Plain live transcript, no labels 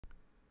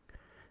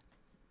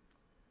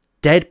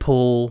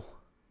Deadpool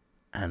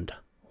and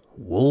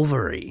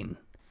Wolverine.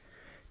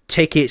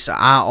 Tickets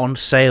are on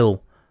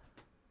sale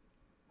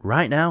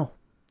right now.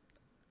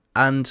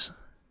 And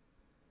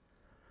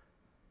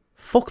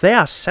fuck, they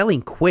are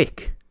selling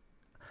quick.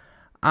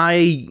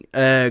 I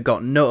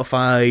got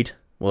notified.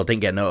 Well,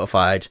 didn't get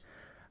notified.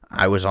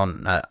 I was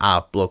on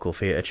our local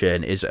theatre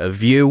chain is A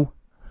View.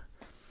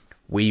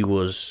 I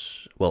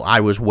was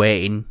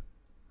waiting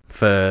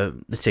for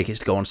the tickets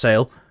to go on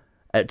sale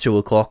at 2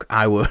 o'clock.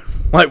 I was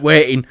like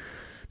waiting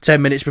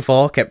 10 minutes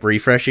before, kept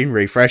refreshing.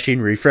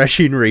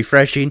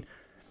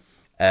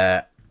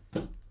 I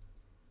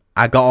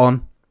got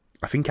on.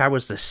 I think I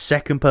was the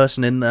second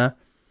person in there.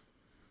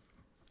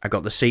 I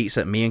got the seats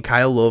that me and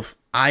Kyle love.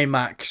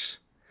 IMAX,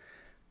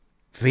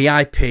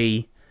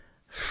 VIP,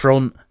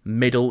 front,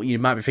 middle. You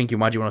might be thinking,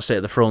 why do you want to sit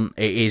at the front?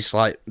 It is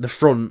like the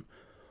front,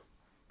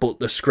 but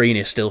the screen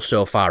is still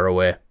so far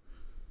away.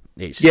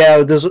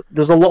 Yeah, there's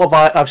a lot of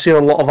I've seen a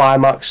lot of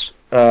IMAX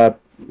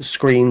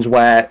screens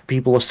where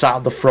people are sat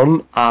at the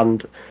front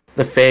and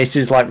the face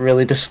is like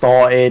really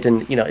distorted,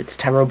 and it's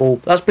terrible.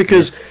 That's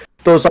because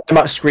those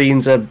IMAX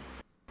screens are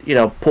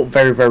put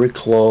very, very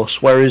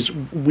close, whereas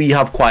we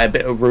have quite a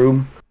bit of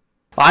room.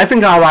 I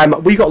think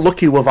we got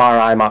lucky with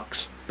our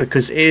IMAX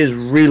because it is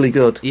really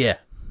good. Yeah,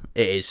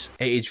 it is.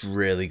 It is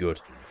really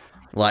good.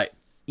 Like,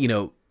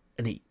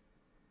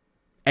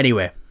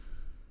 anyway,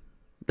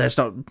 let's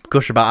not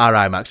gush about our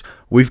IMAX.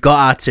 We've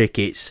got our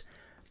tickets,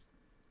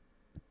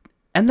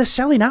 and they're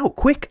selling out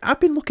quick. I've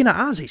been looking at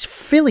ours. It's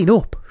filling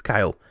up,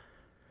 Kyle.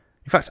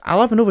 In fact, I'll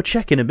have another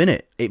check in a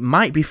minute. It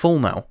might be full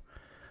now.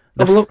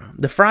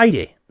 The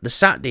Friday, the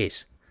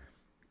Saturdays,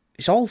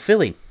 it's all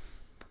filling.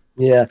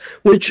 Yeah,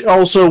 which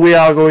also we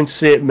are going to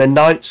see at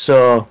midnight.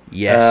 So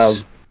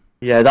yes,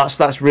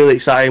 that's really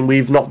exciting.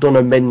 We've not done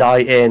a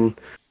midnight in.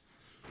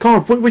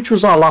 God, which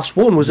was our last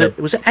one? Was it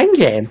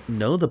Endgame?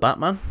 No, the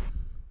Batman.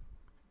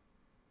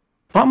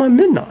 Batman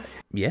Midnight.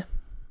 Yeah.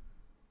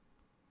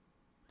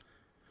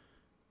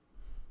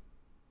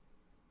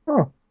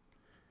 Oh.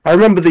 I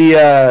remember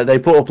they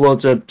put up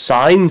loads of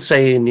signs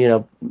saying,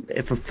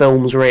 if a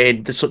film's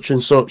rated such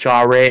and such,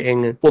 our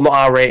rating, well, not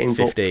our rating,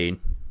 15.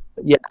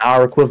 But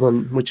our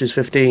equivalent, which is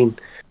 15.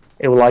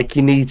 It was like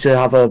you need to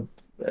have a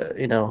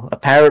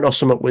parent or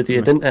something with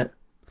you, didn't it?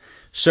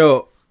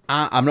 So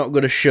I'm not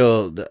going to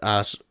show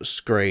our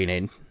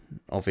screening,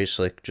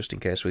 obviously, just in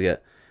case we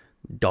get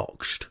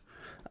doxed.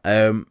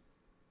 The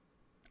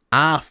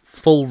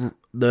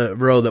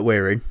row that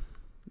we're in,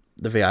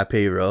 the VIP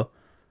row,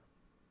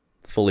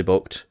 fully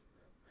booked.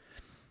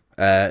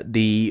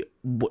 The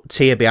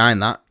tier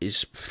behind that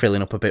is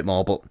filling up a bit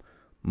more, but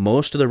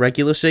most of the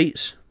regular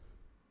seats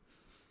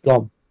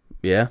gone.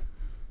 Yeah.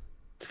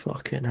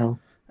 Fucking hell.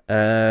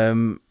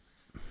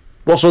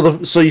 What?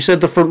 So you said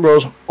the front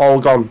row's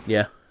all gone?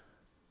 Yeah.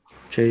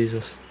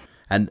 Jesus.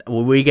 And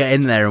when we get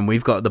in there and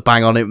we've got the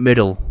bang on it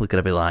middle, we're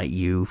gonna be like,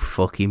 you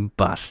fucking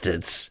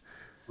bastards.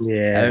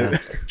 Yeah.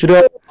 Do you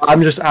know?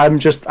 I'm just.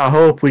 I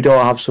hope we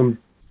don't have some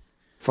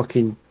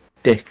fucking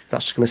dick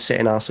that's just gonna sit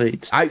in our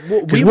seats.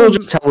 We'll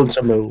just tell them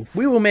to move.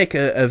 We will make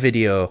a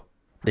video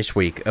this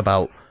week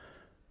about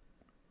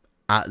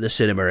at the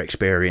cinema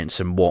experience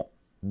and what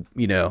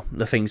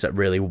the things that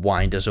really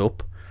wind us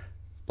up.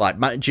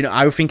 Like,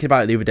 I was thinking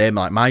about it the other day.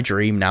 Like, my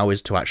dream now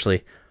is to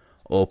actually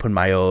open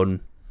my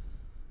own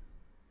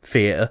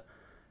theatre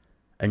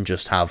and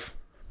just have,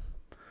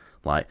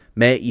 like,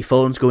 mate, your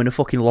phone's going to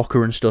fucking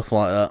locker and stuff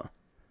like that.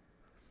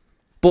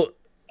 But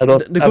I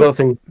don't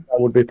think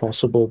that would be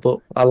possible. But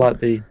I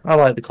like the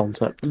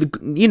concept.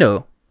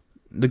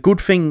 The good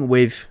thing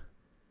with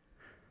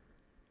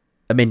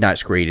a midnight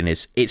screening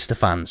is it's the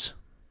fans,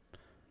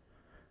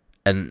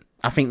 and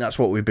I think that's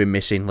what we've been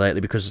missing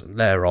lately because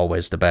they're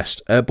always the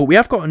best. But we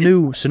have got a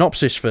new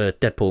synopsis for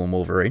Deadpool and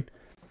Wolverine.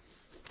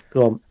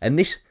 Go on. And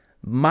this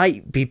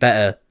might be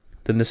better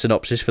than the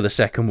synopsis for the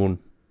second one,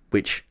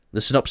 which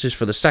the synopsis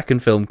for the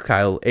second film,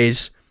 Kyle,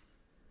 is...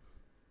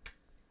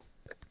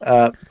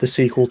 the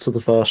sequel to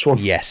the first one.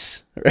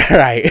 Yes.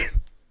 Right.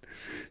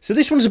 So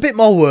this one's a bit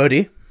more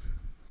wordy,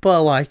 but I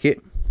like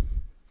it.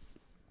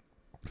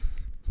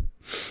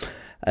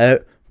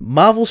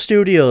 Marvel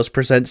Studios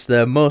presents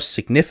their most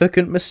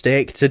significant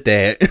mistake to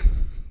date.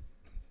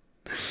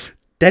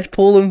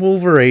 Deadpool and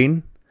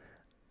Wolverine,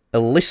 a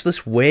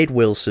listless Wade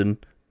Wilson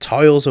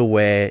toils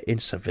away in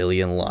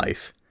civilian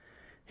life,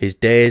 his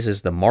days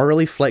as the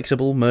morally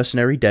flexible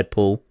mercenary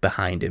Deadpool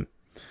behind him.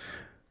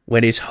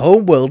 When his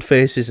home world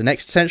faces an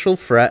existential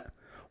threat,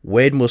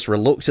 Wade must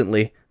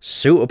reluctantly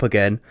suit up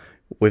again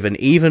with an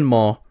even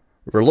more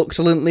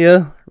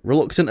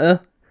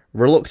reluctantest.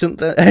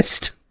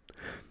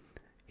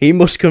 He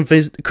must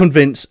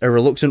convince a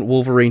reluctant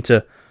Wolverine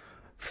to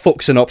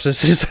fuck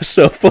synopsis are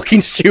so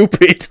fucking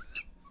stupid.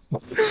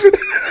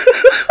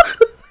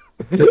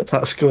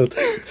 That's good.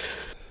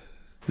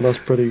 That's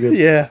pretty good.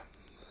 Yeah.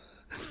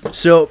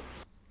 So,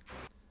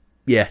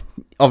 yeah,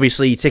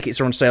 obviously tickets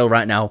are on sale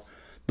right now.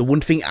 The one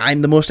thing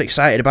I'm the most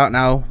excited about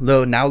now,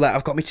 though, now that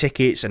I've got my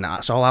tickets and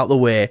that's all out the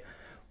way,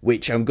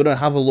 which I'm going to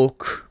have a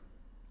look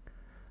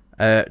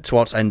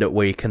towards end of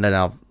week, and then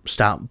I'll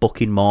start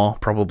booking more,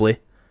 probably.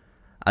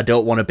 I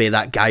don't want to be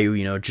that guy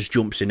who, just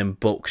jumps in and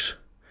books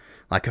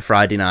like a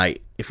Friday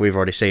night if we've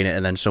already seen it,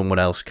 and then someone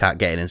else can't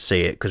get in and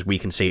see it, because we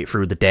can see it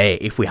through the day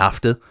if we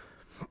have to,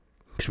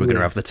 because we're going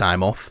to have the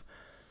time off.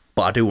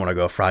 But I do want to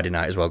go Friday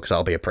night as well, because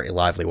that'll be a pretty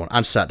lively one,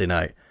 and Saturday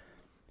night.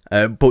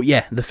 But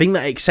yeah, the thing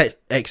that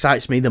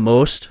excites me the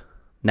most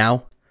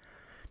now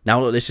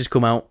that this has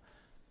come out,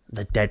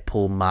 the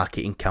Deadpool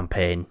marketing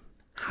campaign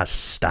has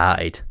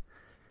started.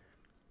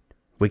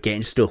 We're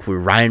getting stuff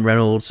with Ryan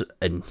Reynolds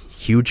and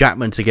Hugh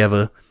Jackman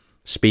together,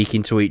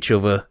 speaking to each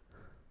other.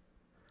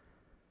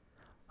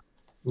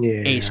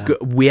 Yeah,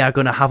 we are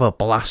going to have a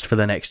blast for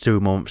the next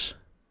 2 months.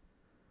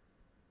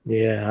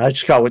 Yeah, I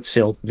just can't wait to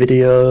see all the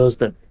videos,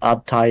 the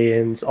ad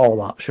tie-ins, all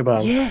that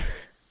shebang. Yeah.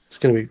 It's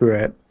going to be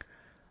great.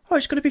 Oh,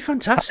 it's going to be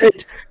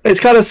fantastic. It's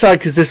kind of sad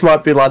because this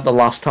might be like the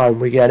last time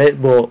we get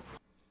it, but,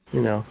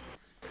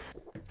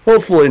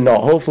 hopefully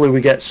not. Hopefully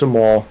we get some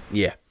more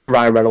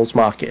Ryan Reynolds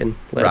marketing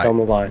later down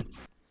the line.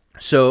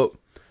 So,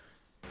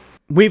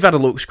 we've had a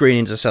look,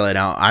 screenings are selling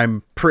out.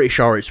 I'm pretty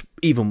sure it's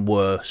even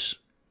worse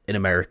in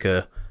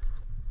America.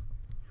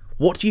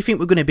 What do you think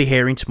we're going to be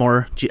hearing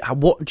tomorrow? Do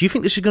you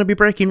think this is going to be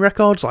breaking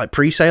records, like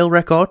pre-sale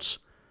records?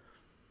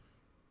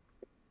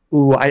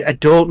 Ooh, I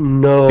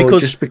don't know.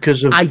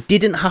 Because I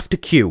didn't have to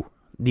queue.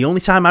 The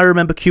only time I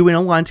remember queuing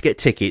online to get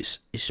tickets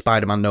is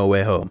Spider-Man No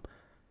Way Home.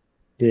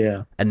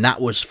 Yeah. And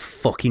that was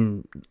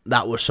something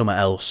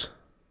else.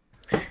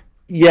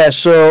 Yeah,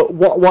 so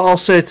what I'll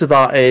say to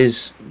that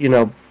is,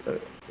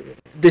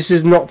 this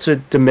is not to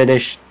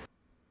diminish...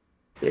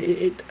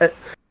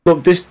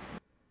 look, this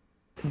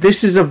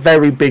is a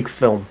very big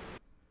film.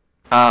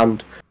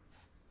 And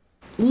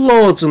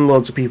loads and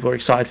loads of people are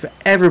excited for it.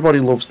 Everybody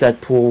loves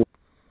Deadpool.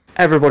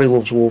 Everybody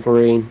loves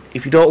Wolverine.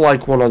 If you don't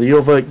like one or the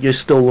other, you're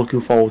still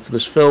looking forward to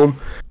this film.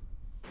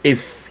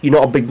 If you're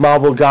not a big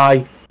Marvel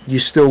guy, you're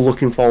still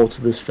looking forward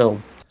to this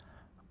film.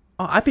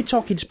 I've been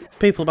talking to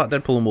people about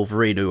Deadpool and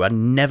Wolverine who I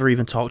never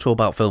even talked to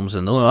about films,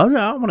 and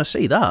I want to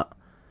see that.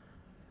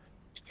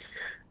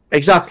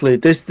 Exactly.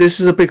 This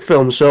is a big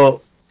film,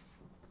 so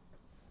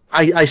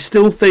I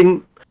still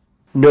think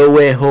No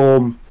Way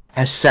Home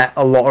has set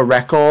a lot of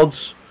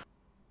records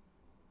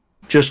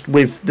just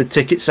with the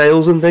ticket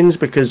sales and things,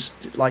 because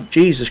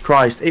Jesus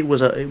Christ,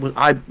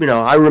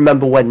 I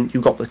remember when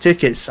you got the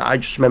tickets, I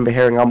just remember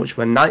hearing how much of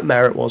a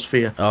nightmare it was for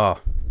you. Oh.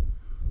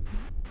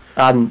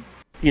 And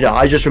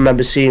I just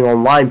remember seeing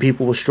online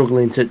people were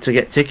struggling to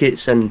get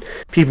tickets, and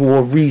people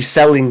were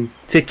reselling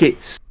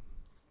tickets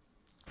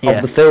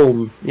of the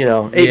film.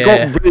 It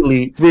got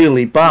really,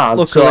 really bad.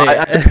 Luckily,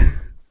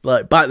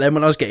 like back then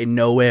when I was getting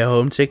No Way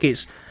Home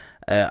tickets,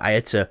 I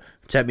had to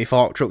take my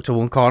fork truck to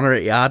one corner at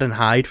the yard and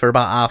hide for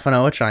about half an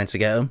hour trying to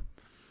get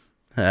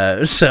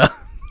them. So,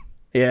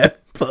 yeah,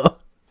 but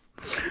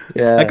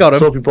I got them.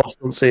 Hope your boss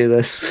don't see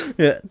this.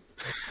 Yeah.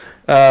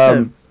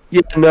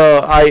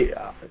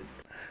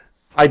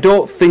 I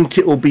don't think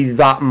it'll be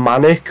that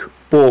manic,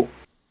 but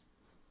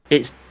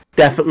it's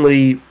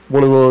definitely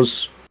one of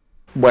those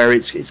where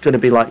it's going to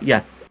be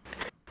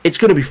it's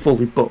going to be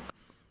fully booked.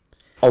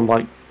 On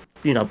by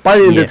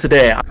the end of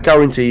today, I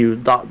guarantee you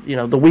that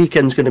the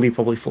weekend's going to be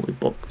probably fully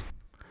booked.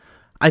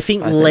 I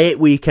think late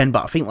weekend,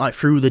 but I think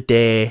through the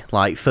day,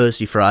 like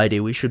Thursday, Friday,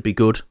 we should be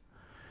good.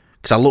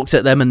 Because I looked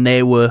at them and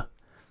they were,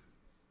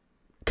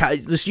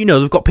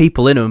 they've got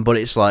people in them, but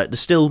it's there's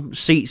still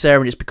seats there,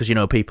 and it's because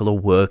people are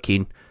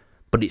working.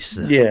 But it's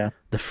the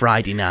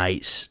Friday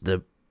nights,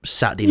 the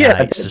Saturday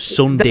nights, the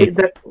Sunday.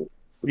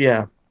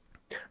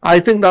 I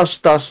think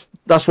that's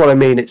what I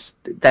mean. It's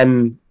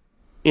them,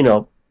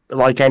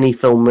 like any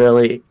film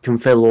really, it can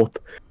fill up.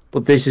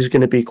 But this is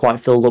going to be quite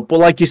filled up. But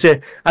like you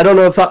say, I don't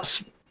know if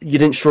you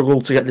didn't struggle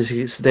to get the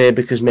tickets today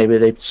because maybe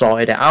they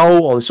sorted it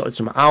out, or they sorted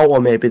something out, or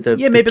maybe they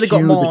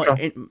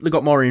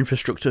got more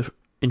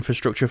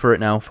infrastructure for it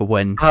now for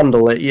when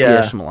handle it.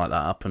 Yeah, something like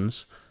that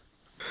happens.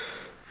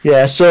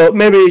 Yeah, so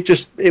maybe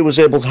it was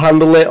able to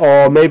handle it,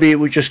 or maybe it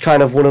was just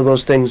kind of one of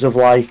those things of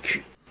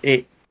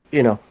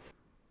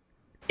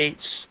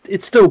it's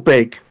still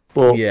big,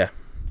 but yeah,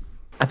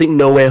 I think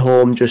No Way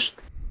Home just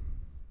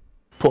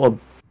put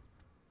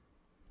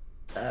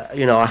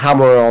a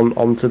hammer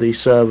onto these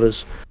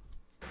servers.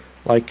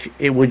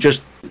 It would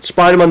just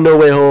Spider-Man No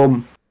Way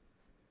Home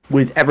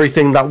with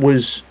everything that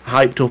was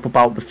hyped up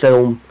about the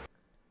film,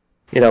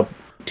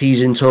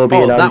 teasing Toby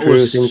and Andrew,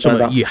 things like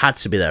that. You had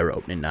to be there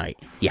opening night.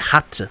 You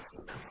had to.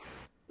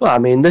 Well, I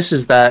mean, this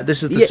is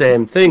the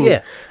same thing.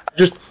 Yeah.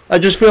 I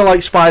just feel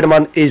like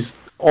Spider-Man is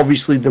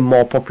obviously the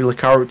more popular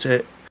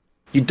character.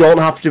 You don't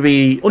have to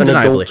be an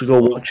adult to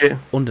go watch it.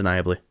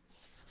 Undeniably.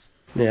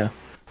 Yeah.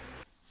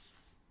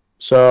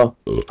 So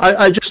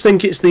I just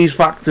think it's these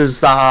factors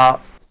that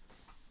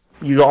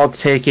you got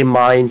to take in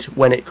mind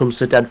when it comes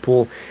to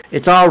Deadpool.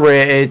 It's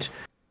R-rated.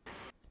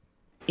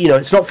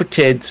 It's not for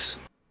kids,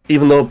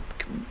 even though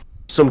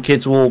some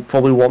kids will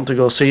probably want to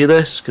go see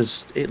this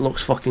because it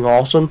looks fucking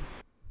awesome.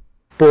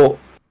 But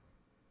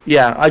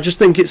yeah, I just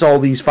think it's all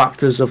these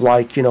factors of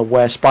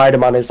where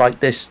Spider-Man is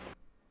this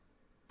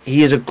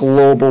he is a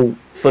global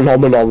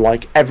phenomenon.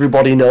 Like,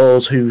 everybody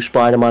knows who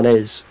Spider-Man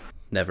is.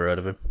 Never heard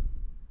of him.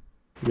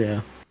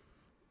 Yeah.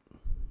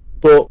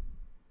 But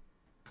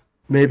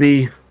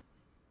maybe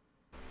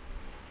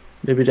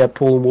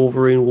Deadpool and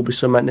Wolverine will be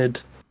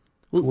cemented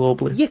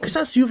globally. Yeah, because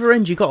that's the other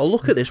end. You got to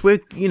look at this. We're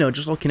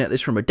just looking at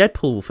this from a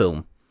Deadpool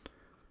film.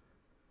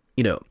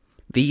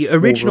 The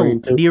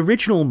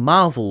original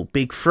Marvel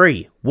Big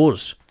Three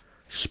was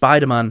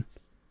Spider-Man,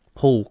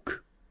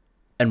 Hulk,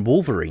 and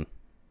Wolverine.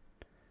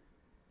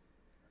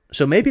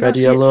 So maybe Red,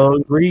 that's yellow,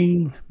 and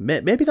green.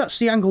 Maybe that's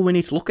the angle we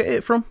need to look at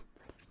it from.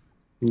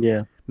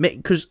 Yeah.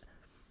 Because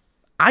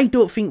I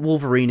don't think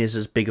Wolverine is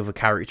as big of a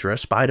character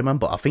as Spider-Man,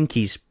 but I think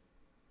he's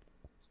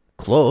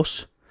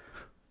close.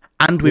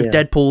 And with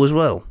Deadpool as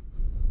well.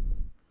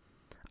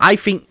 I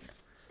think,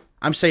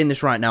 I'm saying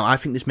this right now, I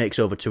think this makes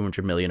over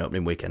 200 million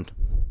opening weekend.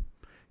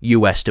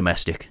 US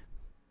domestic.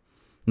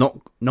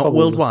 Not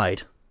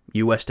worldwide.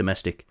 US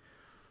domestic.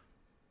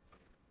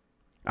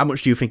 How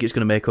much do you think it's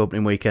going to make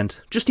opening weekend?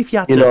 Just if you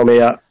had to. You know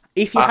me,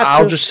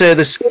 I'll just say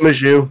the same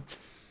as you.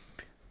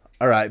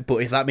 Alright, but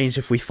if that means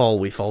if we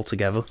fall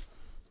together.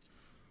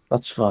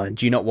 That's fine.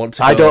 Do you not want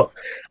to go?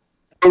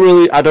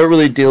 I don't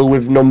really deal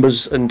with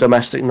numbers and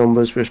domestic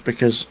numbers just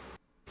because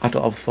I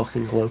don't have a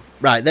fucking clue.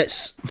 Right,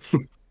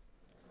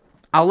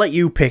 I'll let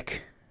you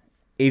pick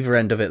either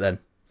end of it then.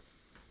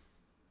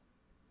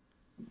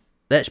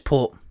 Let's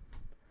put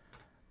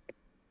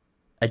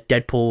a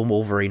Deadpool and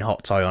Wolverine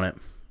hot toy on it.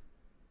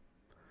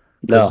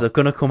 Because they're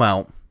going to come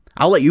out.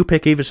 I'll let you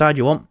pick either side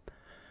you want.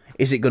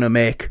 Is it going to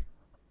make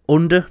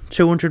under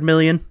 200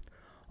 million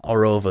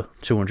or over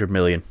 200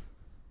 million?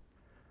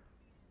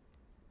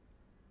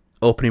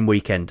 Opening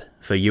weekend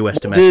for US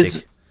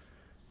domestic.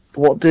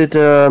 What did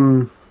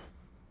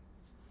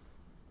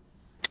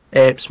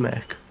Apes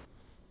make?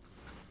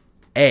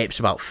 Apes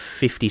about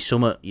 50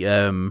 summit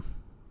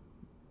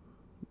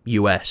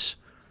US.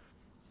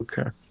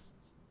 Okay.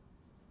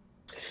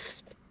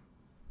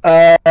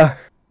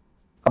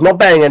 I'm not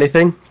betting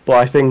anything, but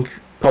I think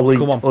probably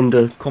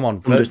under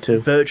 2.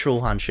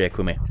 Virtual handshake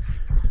with me.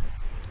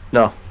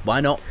 No.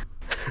 Why not?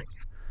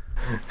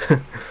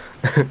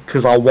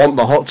 Because I want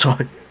the hot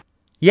toy.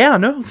 Yeah, I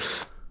know.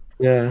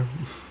 Yeah.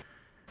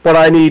 But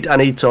I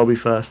need Toby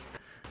first.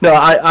 No,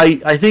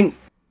 I think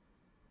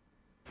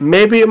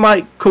maybe it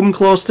might come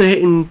close to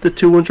hitting the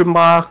 200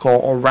 mark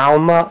or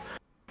around that,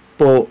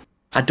 but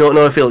I don't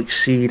know if he'll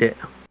exceed it.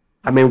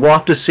 I mean, we'll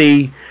have to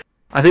see.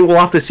 I think we'll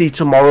have to see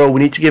tomorrow.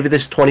 We need to give it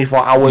this 24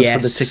 hours for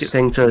the ticket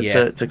thing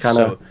to kind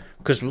of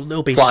because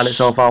there'll be flatten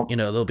itself out.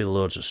 There'll be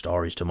loads of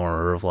stories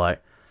tomorrow of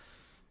like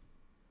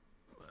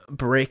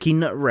breaking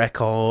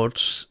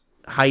records,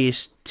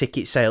 highest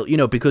ticket sale.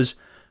 Because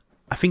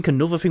I think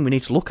another thing we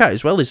need to look at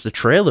as well is the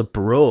trailer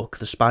broke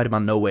the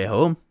Spider-Man No Way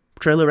Home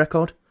trailer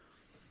record,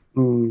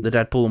 the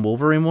Deadpool and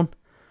Wolverine one,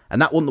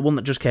 and that wasn't the one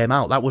that just came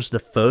out. That was the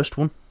first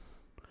one.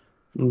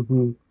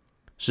 Mm-hmm.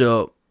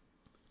 So,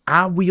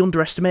 are we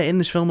underestimating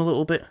this film a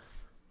little bit?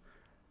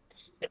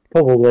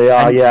 Probably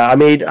are, yeah. I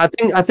mean, I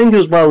think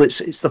as well,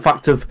 it's the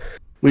fact of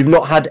we've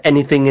not had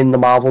anything in the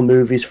Marvel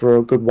movies for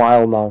a good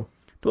while now.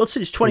 Well,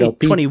 since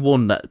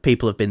 2021 that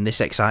people have been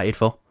this excited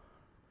for.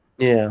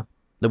 Yeah.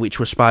 Which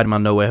was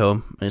Spider-Man No Way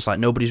Home. And it's like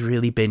nobody's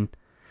really been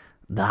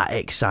that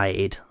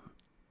excited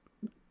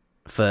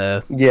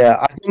for... Yeah,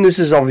 I think this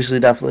is obviously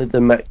definitely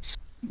the next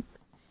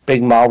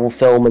big Marvel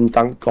film, and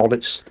thank God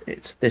it's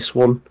this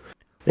one.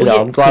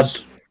 I'm glad...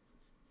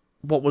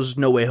 What was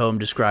No Way Home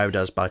described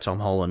as by Tom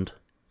Holland?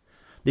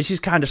 This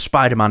is kind of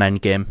Spider-Man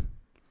Endgame.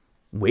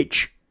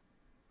 Which...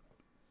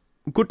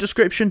 Good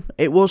description,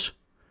 it was.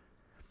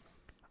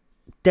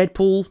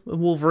 Deadpool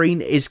and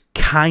Wolverine is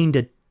kind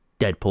of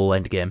Deadpool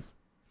Endgame.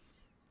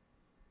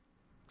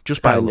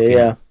 Just by looking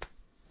at it.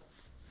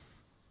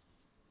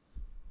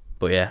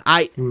 But yeah,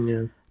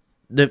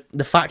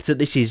 the fact that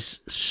this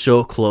is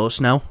so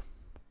close now,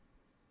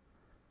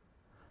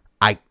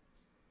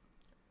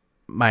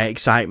 my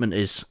excitement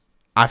is,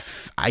 I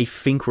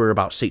think we're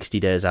about 60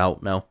 days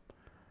out now.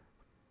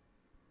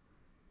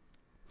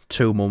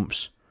 2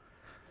 months.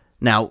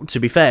 Now, to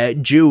be fair,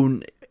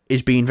 June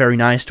is being very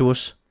nice to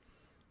us.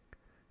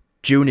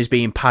 June is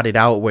being padded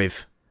out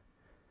with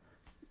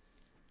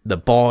The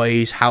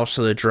Boys, House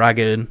of the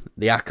Dragon,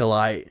 The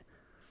Acolyte.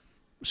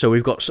 So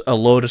we've got a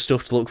load of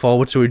stuff to look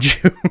forward to in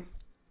June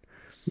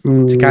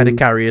to kind of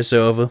carry us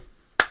over.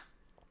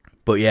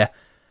 But yeah,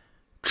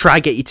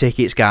 try get your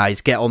tickets, guys.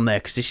 Get on there,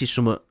 because this is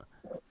something,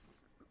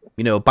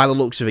 by the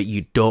looks of it,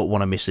 you don't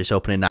want to miss this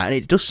opening night. And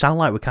it does sound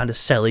like we're kind of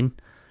selling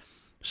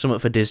something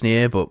for Disney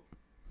here, but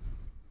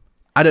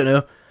I don't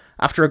know.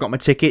 After I got my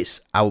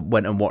tickets, I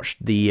went and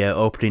watched the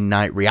opening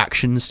night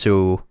reactions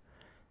to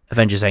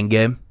Avengers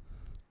Endgame.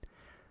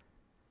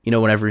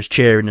 When everyone's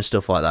cheering and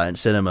stuff like that in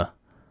cinema.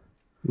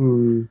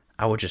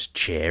 I was just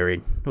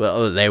cheering.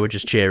 Well, they were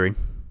just cheering.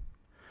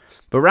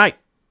 But right,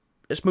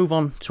 let's move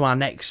on to our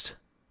next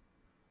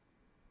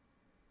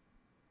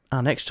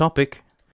topic.